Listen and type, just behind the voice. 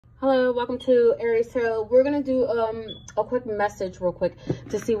Hello, welcome to Aries Tarot. We're going to do a quick message real quick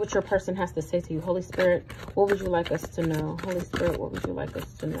to see what your person has to say to you. Holy Spirit, what would you like us to know? Holy Spirit, what would you like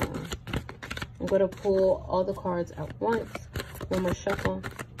us to know? I'm going to pull all the cards at once. One more shuffle.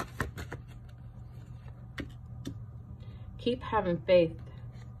 Keep having faith.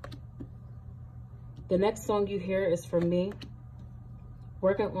 The next song you hear is from me.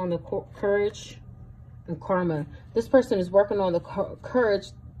 Working on the courage and karma. This person is working on the courage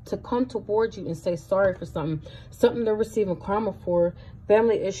to come towards you and say sorry for something they're receiving karma for.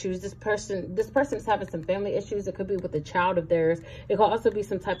 Family issues. This person is having some family issues. It could be with a child of theirs. It could also be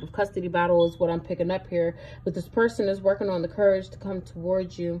some type of custody battle is what I'm picking up here. But this person is working on the courage to come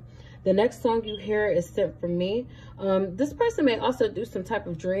towards you. The next song you hear is sent from me. This person may also do some type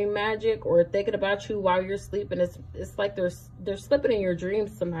of dream magic or thinking about you while you're sleeping. It's like they're slipping in your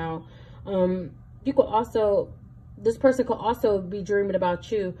dreams somehow. You could also, this person could also be dreaming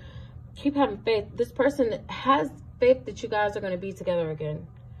about you. Keep having faith. This person has faith that you guys are going to be together again.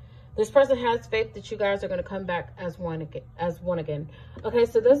 This person has faith that you guys are going to come back as one again. Okay,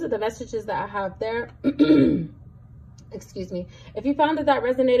 so those are the messages that I have there. Excuse me. If you found that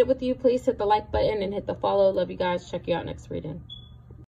resonated with you, please hit the like button and hit the follow. Love you guys. Check you out next reading.